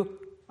you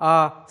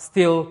are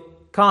still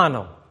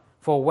carnal.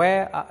 For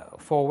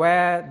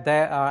where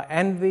there are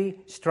envy,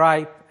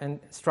 strife,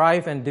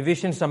 and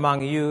divisions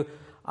among you,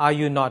 are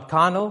you not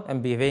carnal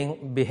and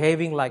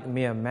behaving like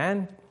mere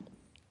men?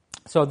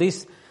 So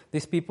these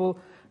people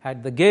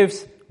had the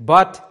gifts,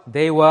 but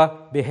they were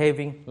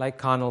behaving like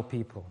carnal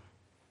people.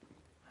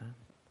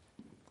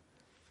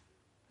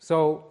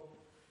 So,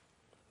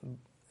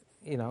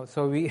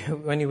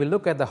 when we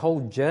look at the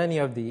whole journey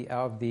of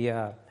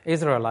the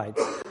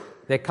Israelites,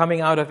 they're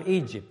coming out of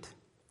Egypt.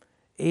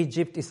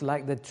 Egypt is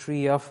like the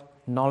tree of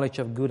knowledge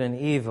of good and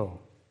evil,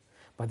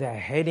 but they are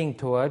heading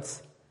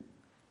towards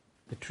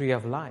the tree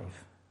of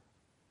life.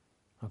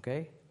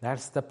 Okay?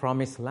 That's the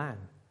promised land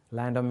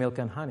of milk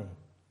and honey.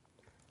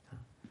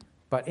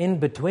 But in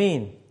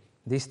between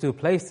these two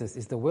places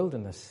is the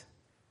wilderness.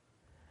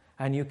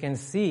 And you can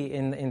see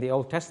in the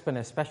Old Testament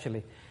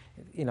especially,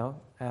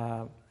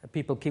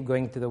 people keep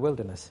going to the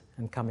wilderness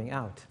and coming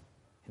out,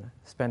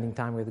 spending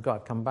time with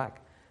God, come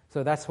back.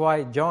 So that's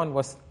why John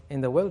was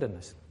in the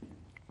wilderness.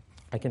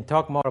 I can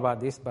talk more about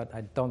this, but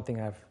I don't think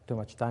I have too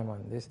much time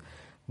on this.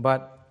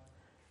 But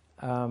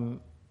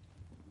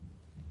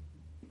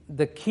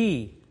the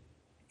key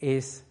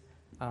is,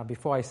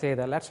 before I say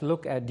that, let's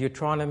look at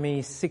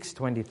Deuteronomy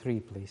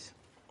 6:23, please.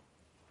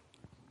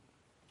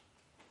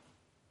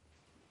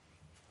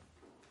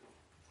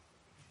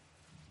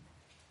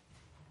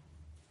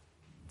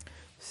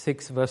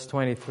 6 verse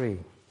 23.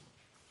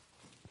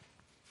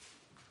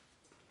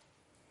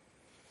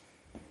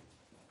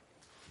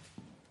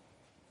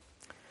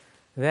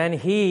 Then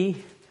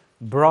he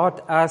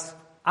brought us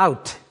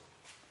out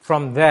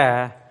from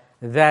there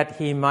that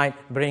he might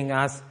bring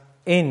us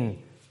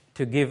in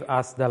to give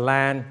us the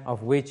land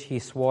of which he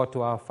swore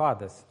to our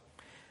fathers.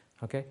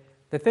 Okay?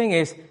 The thing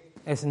is,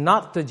 it's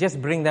not to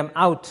just bring them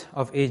out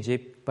of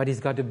Egypt, but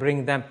he's got to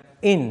bring them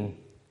in.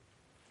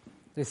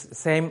 This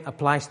same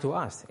applies to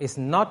us. It's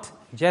not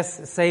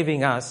just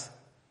saving us,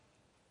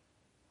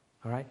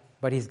 all right,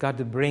 but he's got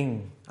to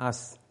bring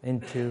us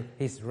into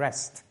his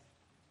rest.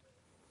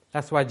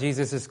 That's why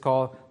Jesus is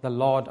called the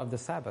Lord of the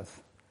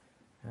Sabbath.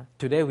 Yeah?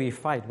 Today we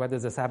fight whether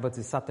the Sabbath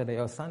is Saturday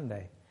or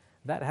Sunday.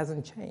 That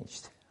hasn't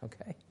changed,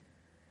 okay?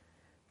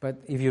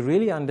 But if you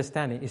really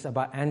understand it, it's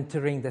about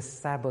entering the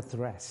Sabbath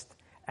rest,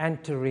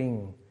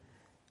 living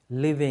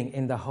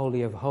in the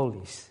Holy of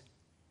Holies.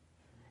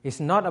 It's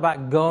not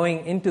about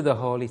going into the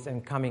holies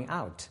and coming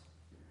out.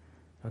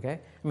 Okay?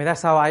 I mean,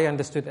 that's how I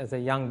understood as a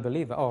young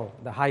believer. Oh,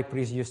 the high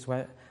priest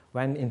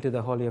went into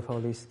the Holy of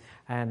Holies,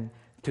 and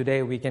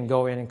today we can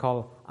go in and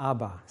call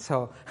Abba.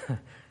 So,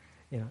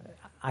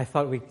 I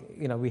thought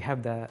we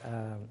have the,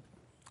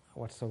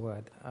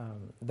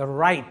 the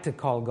right to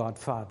call God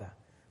Father.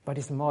 But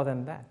it's more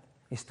than that.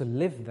 It's to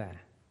live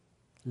there.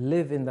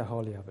 Live in the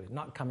Holy of Holies,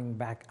 not coming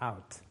back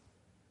out,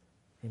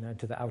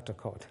 to the outer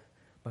court,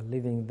 but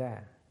living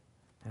there.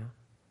 Yeah?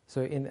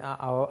 So in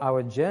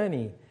our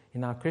journey,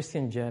 in our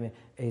Christian journey,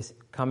 is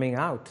coming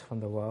out from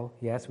the world.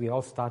 Yes, we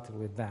all started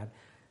with that,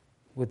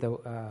 with the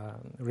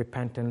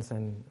repentance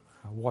and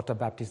water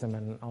baptism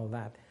and all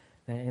that.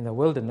 And in the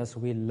wilderness,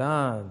 we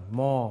learn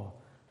more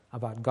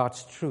about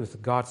God's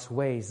truth, God's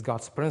ways,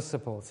 God's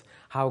principles,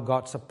 how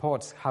God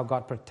supports, how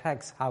God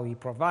protects, how He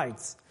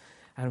provides.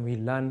 And we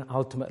learn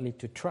ultimately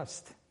to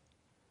trust,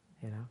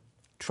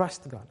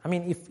 Trust God. I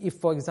mean, if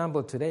for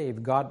example, today,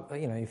 if God,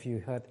 if you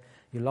heard,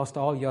 you lost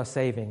all your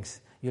savings,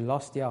 you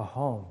lost your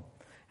home,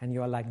 and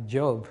you are like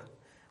Job,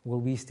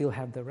 will we still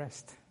have the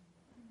rest?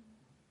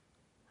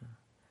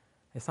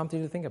 It's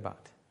something to think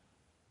about,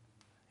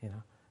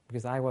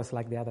 because I was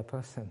like the other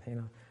person,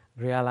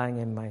 relying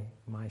in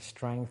my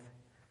strength,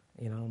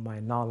 my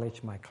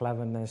knowledge, my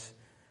cleverness,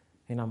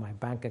 my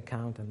bank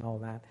account and all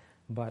that.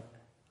 But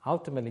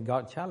ultimately,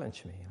 God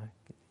challenged me.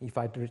 If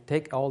I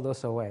take all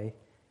those away,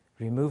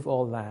 remove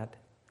all that,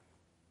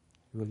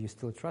 will you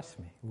still trust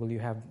me? Will you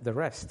have the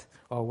rest?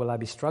 Or will I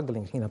be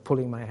struggling,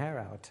 pulling my hair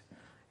out,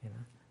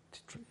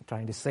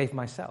 trying to save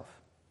myself?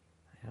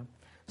 Yeah?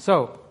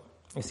 So,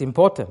 it's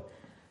important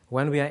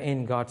when we are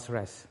in God's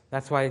rest.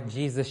 That's why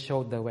Jesus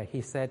showed the way.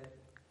 He said,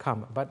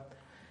 come. But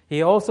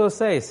He also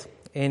says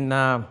in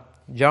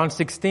John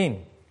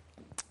 16,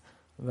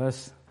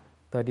 verse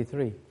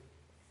 33.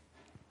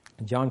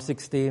 John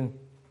 16,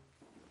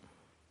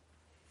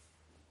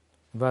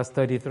 verse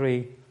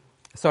 23.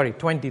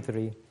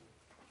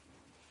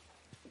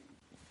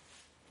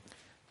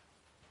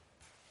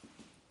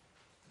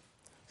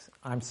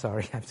 I'm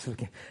sorry, I'm just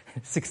looking.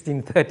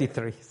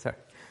 16:33, sorry.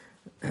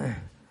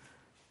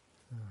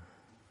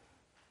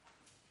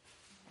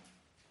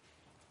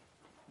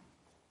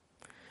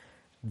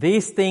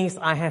 These things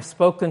I have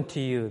spoken to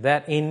you,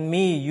 that in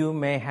me you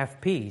may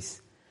have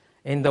peace.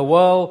 In the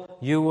world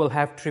you will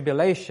have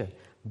tribulation,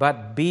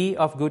 but be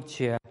of good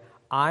cheer.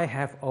 I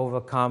have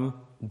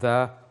overcome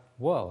the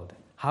world.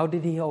 How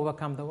did He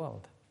overcome the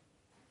world?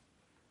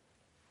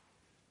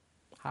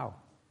 How?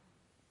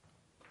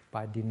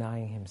 By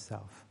denying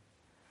Himself.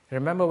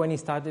 Remember when He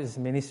started His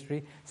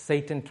ministry,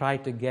 Satan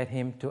tried to get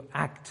Him to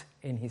act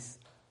in His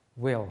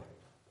will,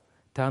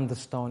 turn the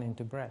stone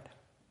into bread.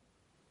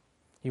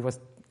 He was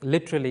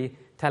literally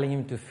telling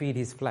Him to feed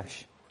His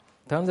flesh.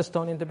 Turn the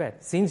stone into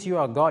bread. Since you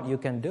are God, you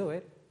can do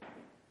it.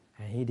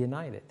 And He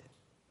denied it.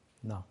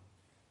 No.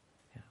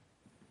 Yeah.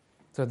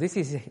 So this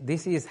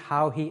is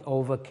how He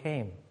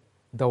overcame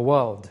the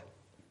world,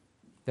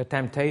 the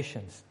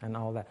temptations and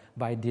all that,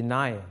 by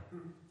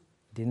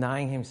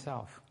denying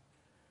Himself.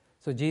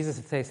 So Jesus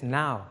says,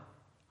 now,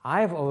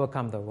 I have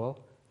overcome the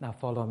world, now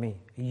follow me.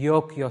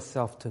 Yoke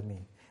yourself to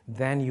me.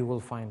 Then you will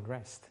find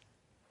rest.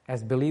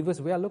 As believers,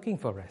 we are looking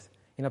for rest.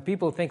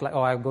 People think like,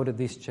 I'll go to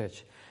this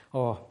church.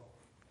 Or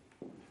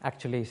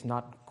actually it's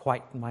not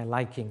quite my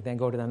liking. Then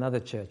go to another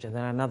church, and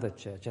then another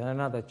church, and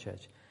another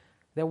church.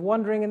 They're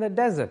wandering in the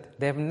desert.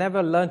 They've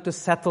never learned to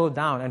settle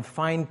down and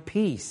find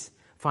peace,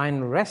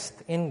 find rest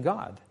in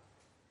God.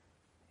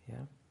 Yeah.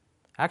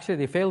 Actually,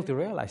 they fail to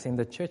realize in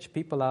the church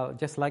people are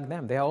just like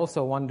them. They are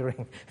also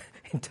wandering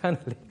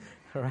internally,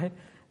 right?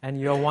 And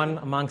you're one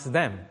amongst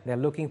them. They're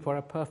looking for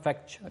a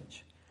perfect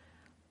church.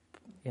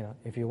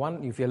 If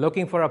you're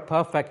looking for a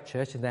perfect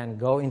church, then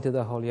go into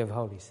the Holy of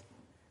Holies.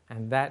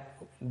 And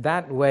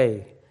that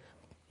way,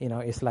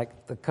 it's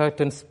like the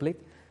curtain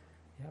split,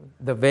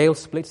 the veil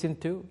splits in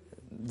two,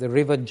 the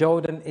river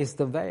Jordan is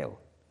the veil.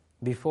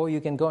 Before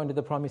you can go into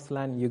the promised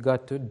land, you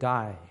got to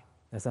die.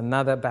 There's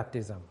another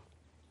baptism.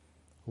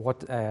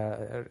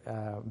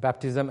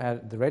 Baptism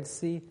at the Red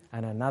Sea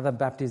and another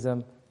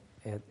baptism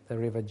at the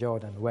river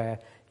Jordan, where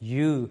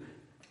you,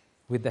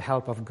 with the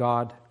help of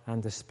God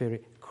and the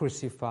Spirit,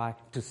 crucify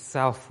to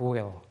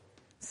self-will,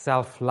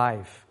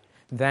 self-life.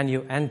 Then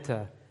you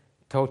enter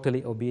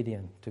totally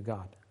obedient to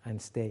God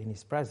and stay in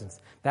His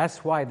presence.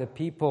 That's why the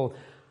people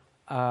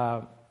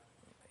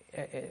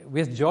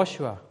with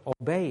Joshua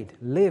obeyed,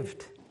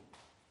 lived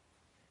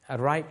a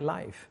right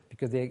life,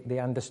 because they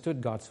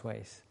understood God's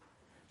ways.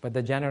 But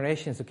the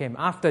generations who came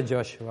after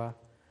Joshua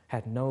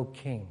had no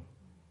king.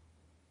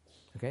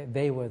 Okay,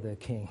 they were the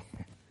king.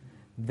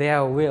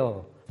 Their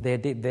will, they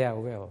did their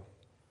will.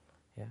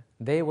 Yeah?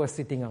 They were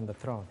sitting on the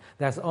throne.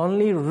 There's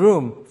only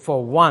room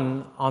for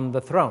one on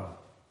the throne.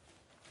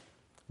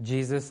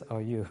 Jesus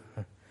or you,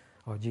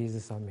 or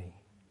Jesus or me.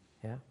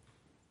 Yeah?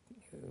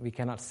 We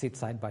cannot sit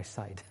side by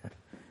side.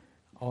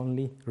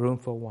 Only room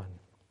for one.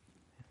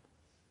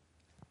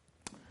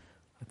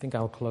 I think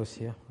I'll close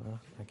here.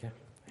 Okay.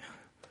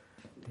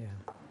 Yeah.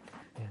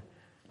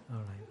 All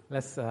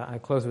right. I'll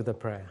close with a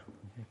prayer.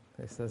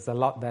 Okay. There's a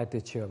lot there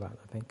to chew about,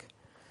 I think.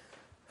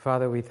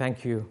 Father, we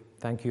thank you.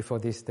 Thank you for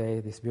this day,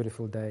 this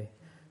beautiful day.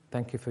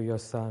 Thank you for your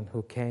Son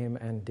who came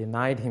and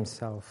denied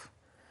himself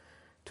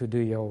to do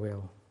your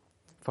will.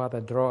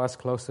 Father, draw us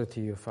closer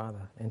to you,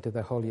 Father, into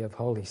the Holy of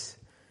Holies,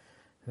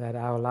 that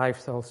our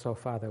lives also,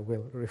 Father,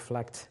 will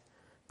reflect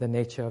the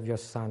nature of your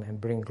Son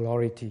and bring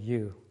glory to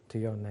you, to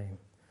your name.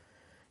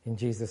 In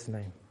Jesus'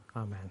 name,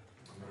 amen.